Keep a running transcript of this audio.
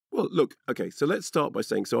Well, look, okay, so let's start by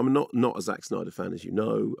saying, so I'm not a Zack Snyder fan, as you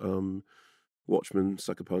know. Watchmen,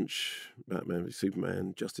 Sucker Punch, Batman v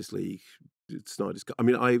Superman, Justice League, Snyder's Cut. I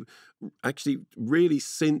mean, I actually really,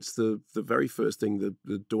 since the very first thing,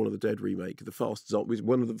 the Dawn of the Dead remake, the Fast Zombie, that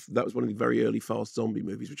was one of the very early Fast Zombie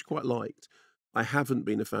movies, which I quite liked. I haven't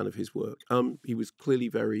been a fan of his work. He was clearly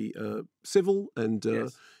very civil, and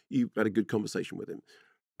Yes. you had a good conversation with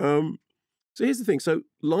him. So here's the thing. So,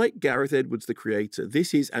 like Gareth Edwards, the creator,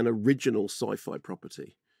 this is an original sci-fi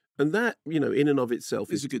property. And that, in and of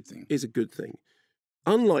itself It's a good thing. is a good thing.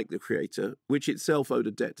 Unlike the creator, which itself owed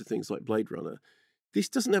a debt to things like Blade Runner, this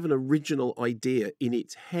doesn't have an original idea in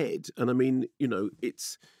its head. And I mean,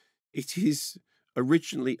 it is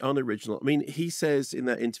originally unoriginal. I mean, he says in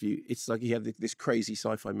that interview, it's like he had this crazy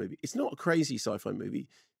sci-fi movie. It's not a crazy sci-fi movie.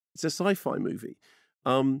 It's a sci-fi movie.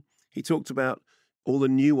 He talked about all the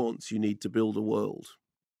nuance you need to build a world.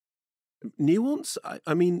 Nuance?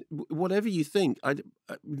 I mean, whatever you think.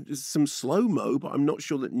 Some slow-mo, but I'm not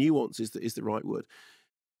sure that nuance is the right word.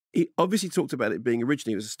 He obviously talked about it being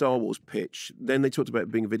originally, it was a Star Wars pitch. Then they talked about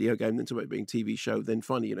it being a video game, then talked about it being a TV show. Then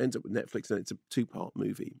finally it ends up with Netflix and it's a 2-part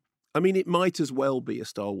movie. I mean, it might as well be a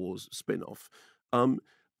Star Wars spin-off.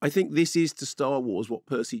 I think this is to Star Wars what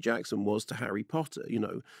Percy Jackson was to Harry Potter,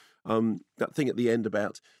 that thing at the end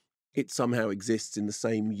about it somehow exists in the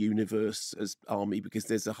same universe as Army because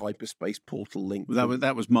there's a hyperspace portal link. Well,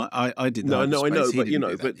 that was my. I did that. No, I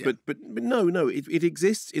know, but but no, it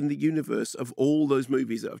exists in the universe of all those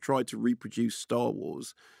movies that have tried to reproduce Star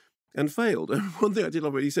Wars and failed. And one thing I did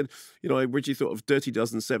love, he said, I originally thought of Dirty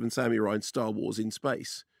Dozen, Seven Samurai, and Star Wars in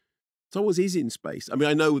space. Star Wars is in space. I mean,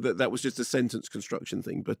 I know that was just a sentence construction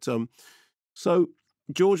thing, but so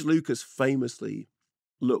George Lucas famously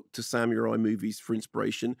looked to samurai movies for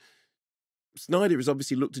inspiration. Snyder has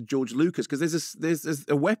obviously looked at George Lucas because there's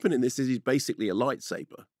a weapon in this that is basically a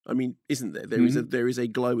lightsaber. I mean, isn't there? There is a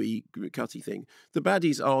glowy, cutty thing. The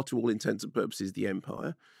baddies are, to all intents and purposes, the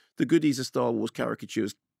Empire. The goodies are Star Wars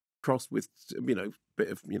caricatures crossed with, bit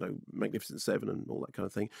of, Magnificent Seven and all that kind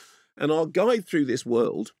of thing. And our guide through this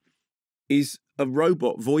world is a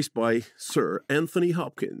robot voiced by Sir Anthony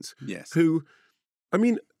Hopkins. Yes. Who, I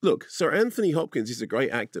mean, look, Sir Anthony Hopkins is a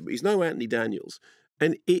great actor, but he's no Anthony Daniels.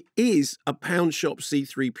 And it is a pound shop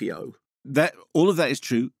C-3PO. All of that is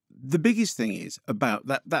true. The biggest thing is about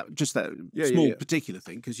that small particular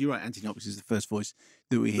thing, because you're right, Anthony Hopkins is the first voice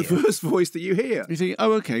that we hear. The first voice that you hear. You think,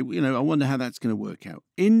 oh, okay, I wonder how that's going to work out.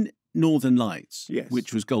 In Northern Lights, yes,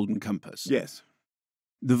 which was Golden Compass, yes,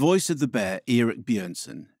 the voice of the bear, Eric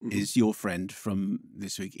Björnsson, is your friend from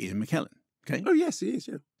this week, Ian McKellen. Okay. Oh, yes, he is,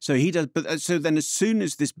 yeah. So he does, but so then as soon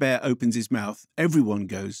as this bear opens his mouth, everyone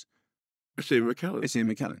goes, It's Ian McKellen. It's Ian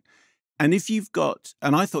McKellen. And if you've got,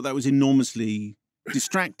 and I thought that was enormously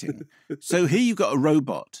distracting. So here you've got a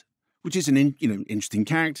robot, which is an interesting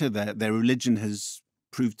character. Their religion has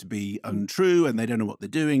proved to be untrue, and they don't know what they're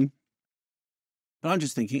doing. But I'm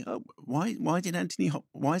just thinking, why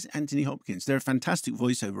is Anthony Hopkins? They're a fantastic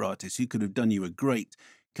voiceover artist who could have done you a great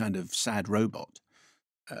kind of sad robot.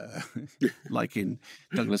 Like in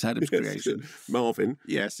Douglas Adams' creation. Marvin.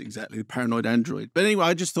 Yes, exactly. The paranoid android. But anyway,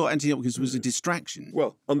 I just thought Anthony Hopkins was a distraction.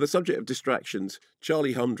 Well, on the subject of distractions,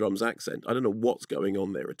 Charlie Humdrum's accent, I don't know what's going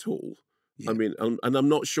on there at all. Yeah. I mean, and I'm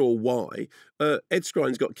not sure why. Ed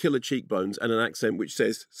Skrine's got killer cheekbones and an accent which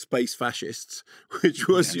says space fascists, which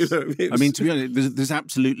was, yes. I mean, to be honest, there's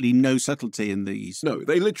absolutely no subtlety in these. No,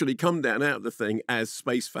 they literally come down out of the thing as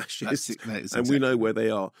space fascists, that is and we know where they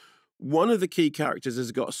are. One of the key characters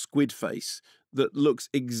has got a squid face that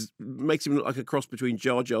makes him look like a cross between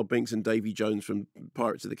Jar Jar Binks and Davy Jones from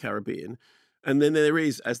Pirates of the Caribbean. And then there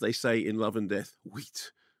is, as they say in Love and Death,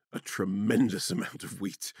 wheat. A tremendous amount of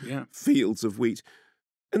wheat. Yeah. Fields of wheat.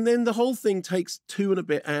 And then the whole thing takes 2 and a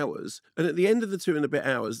bit hours. And at the end of the 2 and a bit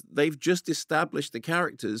hours, they've just established the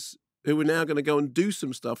characters who are now going to go and do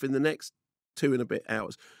some stuff in the next 2 and a bit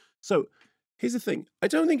hours. So here's the thing. I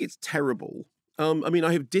don't think it's terrible. I mean,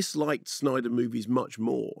 I have disliked Snyder movies much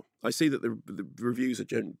more. I see that the reviews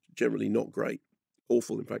are generally not great.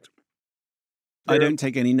 Awful, in fact. I don't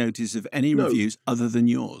take any notice of any reviews other than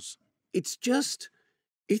yours. It's just,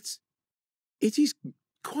 it is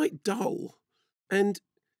quite dull. And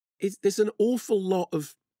there's an awful lot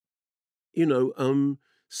of,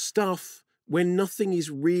 stuff when nothing is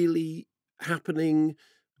really happening.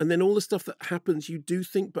 And then all the stuff that happens, you do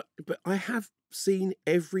think, but I have seen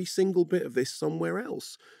every single bit of this somewhere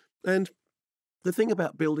else. And the thing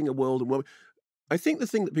about building a world, I think the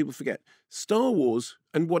thing that people forget, Star Wars,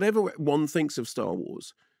 and whatever one thinks of Star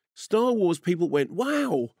Wars, people went,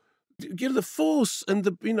 wow, the Force and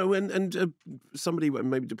the and somebody,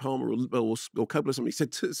 maybe De Palma or Coppola or somebody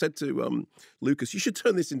said to Lucas, you should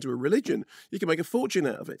turn this into a religion. You can make a fortune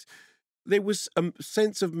out of it. There was a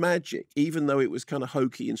sense of magic, even though it was kind of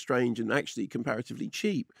hokey and strange and actually comparatively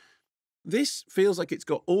cheap. This feels like it's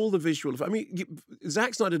got all the visual. I mean,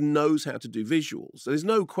 Zack Snyder knows how to do visuals. So there's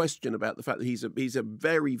no question about the fact that he's a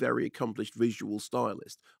very, very accomplished visual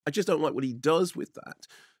stylist. I just don't like what he does with that.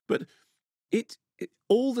 But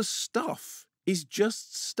all the stuff is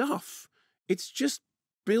just stuff. It's just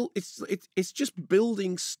built. It's just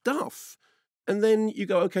building stuff, and then you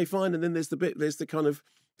go, okay, fine. And then there's the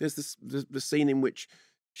scene in which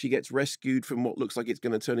she gets rescued from what looks like it's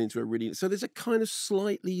going to turn into a really. So there's a kind of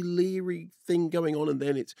slightly leery thing going on, and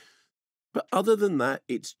then but other than that,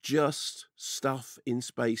 it's just stuff in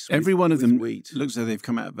space. Every one of them looks as though they've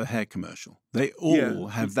come out of a hair commercial. They all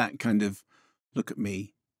have that kind of look at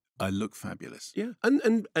me, I look fabulous. Yeah,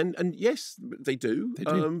 and yes, they do. They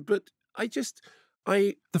do. But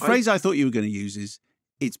the phrase I thought you were going to use is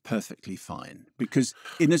 "it's perfectly fine," because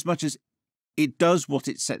in as much as it does what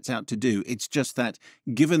it sets out to do, it's just that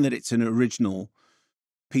given that it's an original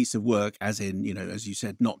piece of work, as in, as you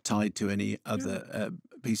said, not tied to any other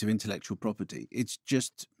piece of intellectual property, it's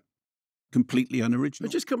just completely unoriginal.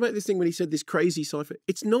 I just come back to this thing when he said this crazy sci-fi.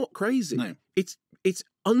 It's not crazy. No. It's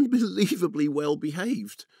unbelievably well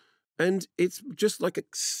behaved. And it's just like a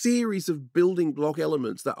series of building block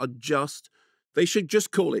elements that are they should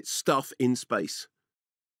just call it stuff in space.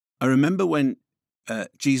 I remember when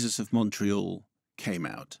Jesus of Montreal came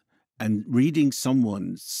out and reading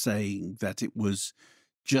someone saying that it was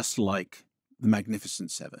just like the Magnificent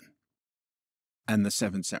Seven and the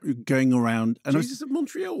Seven Samurai going around. And Jesus of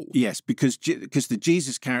Montreal? Yes, because the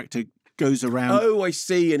Jesus character goes around. Oh, I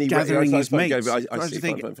see. And gathering his mates. I see.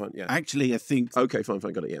 Fine. Yeah. Actually, I think. Okay, fine.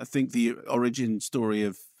 Got it. Yeah. I think the origin story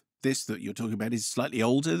of this that you're talking about is slightly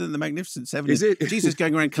older than the Magnificent Seven. Is it? Jesus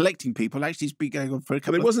going around collecting people. Actually, he's been going on for a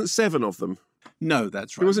couple. There wasn't 7 of them. No,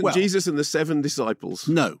 that's right. It wasn't Jesus and the 7 disciples.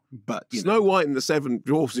 No, but Snow White and the 7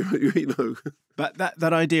 dwarfs. But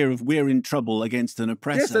that idea of we're in trouble against an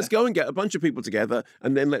oppressor. Yes, let's go and get a bunch of people together,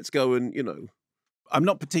 and then let's go and I'm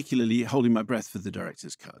not particularly holding my breath for the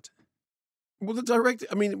director's cut. Well, the director.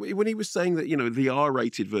 I mean, when he was saying that the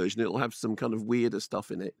R-rated version, it'll have some kind of weirder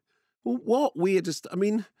stuff in it. Well, what weirdest? I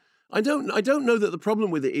mean, I don't know that the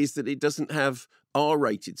problem with it is that it doesn't have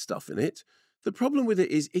R-rated stuff in it. The problem with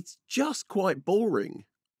it is it's just quite boring.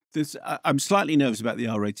 I'm slightly nervous about the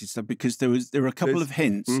R-rated stuff because there are a couple of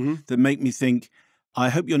hints that make me think, I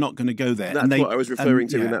hope you're not going to go there. That's what I was referring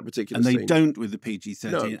to in that particular scene. And they don't with the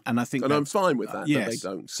PG-13. No. And I think I'm fine with that, yes. But they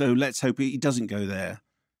don't. So let's hope he doesn't go there.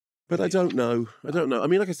 But I don't know. I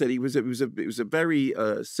mean, like I said, it was a very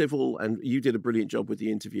civil, and you did a brilliant job with the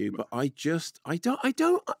interview. But I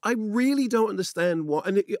really don't understand what.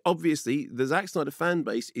 And obviously, the Zack Snyder fan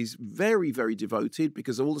base is very, very devoted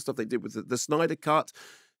because of all the stuff they did with the Snyder Cut.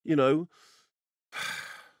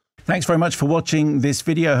 Thanks very much for watching this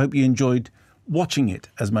video. I hope you enjoyed watching it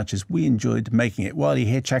as much as we enjoyed making it. While you're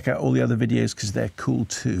here, check out all the other videos because they're cool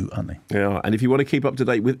too, aren't they? Yeah, and if you want to keep up to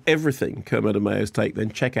date with everything Kermode and Mayo's Take,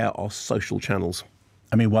 then check out our social channels.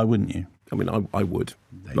 I mean, why wouldn't you? I mean, I would.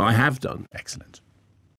 I have done. Excellent.